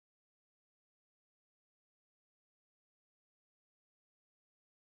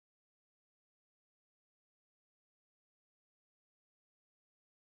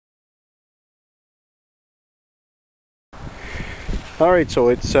Alright, so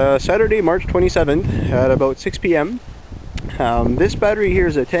it's Saturday, March 27th at about 6 p.m. This battery here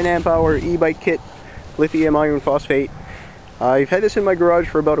is a 10 amp hour e-bike kit, lithium iron phosphate. I've had this in my garage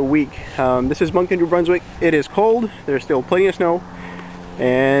for about a week. This is Moncton, New Brunswick. It is cold, there's still plenty of snow,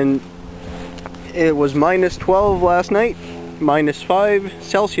 and it was minus 12 last night, minus 5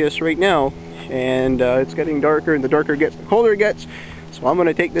 Celsius right now, and it's getting darker, and the darker it gets, the colder it gets. So I'm going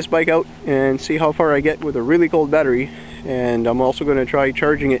to take this bike out and see how far I get with a really cold battery, and I'm also going to try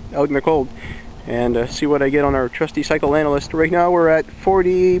charging it out in the cold and see what I get on our trusty cycle analyst. Right now we're at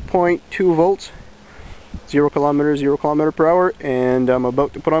 40.2 volts, 0 kilometer per hour, and I'm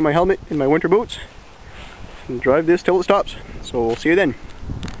about to put on my helmet and my winter boots and drive this till it stops. So we'll see you then.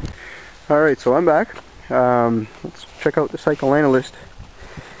 Alright, so I'm back. Let's check out the cycle analyst.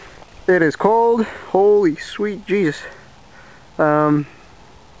 It is cold. Holy sweet Jesus. So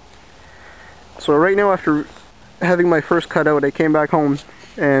right now, after having my first cutout, I came back home,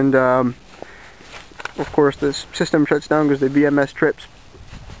 and of course this system shuts down because the BMS trips.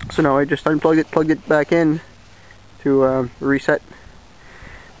 So now I just unplug it, plug it back in to reset.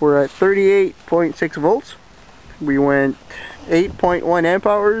 We're at 38.6 volts. We went 8.1 amp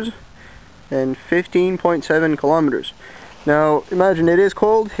hours and 15.7 kilometers. Now imagine, it is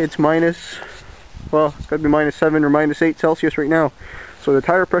cold. It's minus, well, it's got to be minus 7 or minus 8 Celsius right now. So the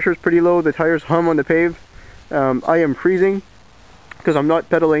tire pressure is pretty low. The tires hum on the pave. I am freezing because I'm not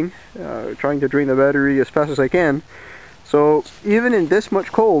pedaling, trying to drain the battery as fast as I can. So even in this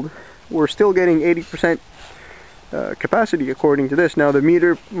much cold, we're still getting 80% capacity according to this. Now the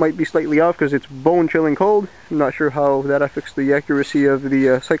meter might be slightly off because it's bone chilling cold. I'm not sure how that affects the accuracy of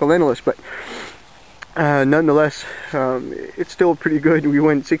the cycle analyst, but nonetheless, it's still pretty good. We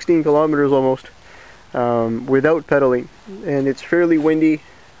went 16 kilometers almost without pedaling, and it's fairly windy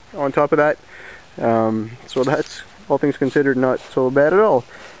on top of that, so that's, all things considered, not so bad at all.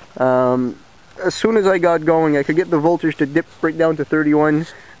 As soon as I got going, I could get the voltage to dip right down to 31,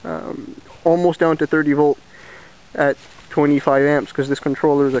 almost down to 30 volt at 25 amps, because this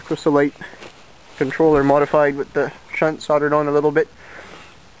controller is a Crystalite controller modified with the shunt soldered on a little bit,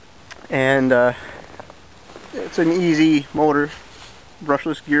 and it's an easy motor,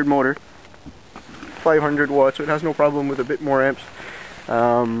 brushless geared motor, 500 watts, so it has no problem with a bit more amps.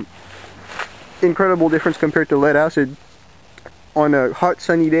 Incredible difference compared to lead acid. On a hot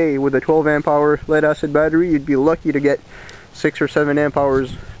sunny day with a 12 amp hour lead acid battery, you'd be lucky to get 6 or 7 amp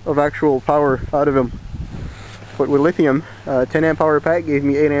hours of actual power out of them. But with lithium, 10 amp hour pack gave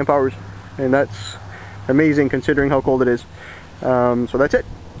me 8 amp hours, and that's amazing considering how cold it is. So that's it.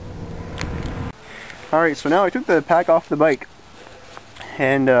 Alright, so now I took the pack off the bike,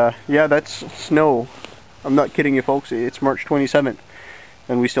 and yeah, that's snow. I'm not kidding you folks, it's March 27th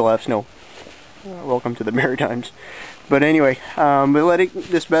and we still have snow. Welcome to the Maritimes. But anyway, we're letting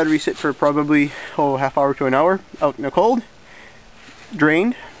this battery sit for probably half hour to an hour out in the cold,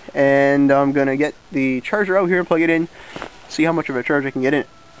 drained, and I'm gonna get the charger out here and plug it in, see how much of a charge I can get in it.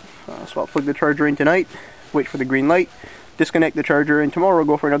 So I'll plug the charger in tonight, wait for the green light, disconnect the charger, and tomorrow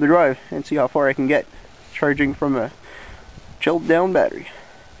go for another drive and see how far I can get charging from a chilled down battery.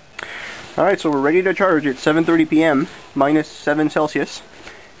 Alright, so we're ready to charge. It's 7:30 p.m. minus 7 Celsius,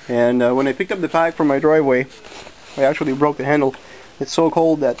 and when I picked up the pack from my driveway, I actually broke the handle. It's so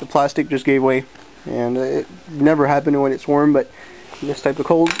cold that the plastic just gave way, and it never happened when it's warm, but in this type of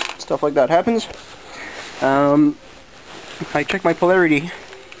cold, stuff like that happens. I check my polarity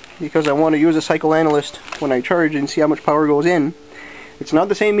because I want to use a cycle analyst when I charge and see how much power goes in. It's not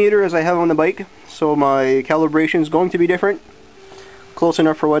the same meter as I have on the bike, so my calibration is going to be different. Close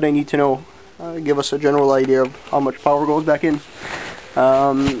enough for what I need to know. Give us a general idea of how much power goes back in.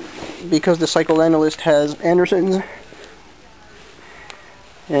 Because the cycle analyst has Anderson's,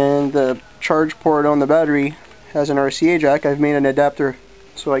 and the charge port on the battery has an RCA jack, I've made an adapter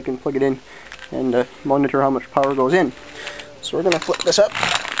so I can plug it in and monitor how much power goes in. So we're going to flip this up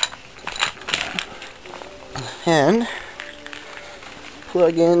and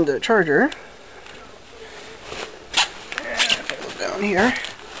plug in the charger. And if I look down here,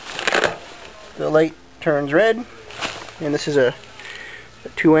 the light turns red, and this is a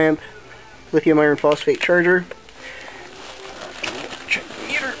 2 amp lithium iron phosphate charger. Check the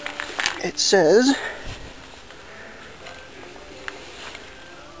meter. It says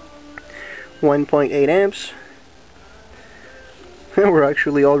 1.8 amps. We're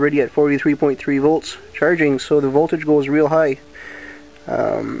actually already at 43.3 volts charging, so the voltage goes real high.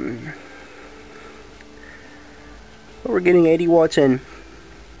 We're getting 80 watts in.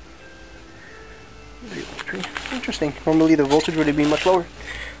 Interesting. Normally the voltage would have been much lower.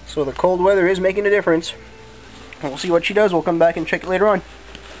 So the cold weather is making a difference. we'll see what she does. We'll come back and check it later on.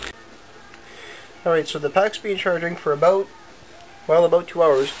 Alright, so the pack's been charging for about 2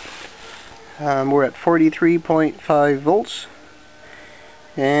 hours. We're at 43.5 volts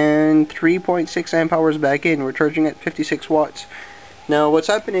and 3.6 amp hours back in. We're charging at 56 watts. Now what's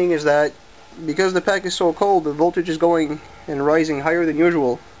happening is that because the pack is so cold, the voltage is going and rising higher than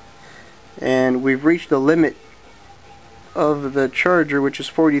usual, and we've reached the limit of the charger, which is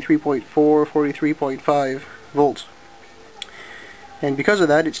 43.4, 43.5 volts. And because of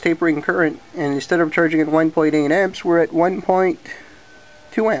that, it's tapering current, and instead of charging at 1.8 amps, we're at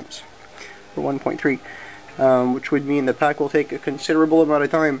 1.2 amps, or 1.3, which would mean the pack will take a considerable amount of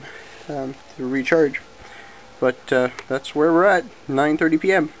time to recharge. But that's where we're at, 9:30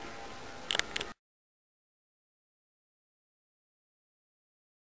 p.m.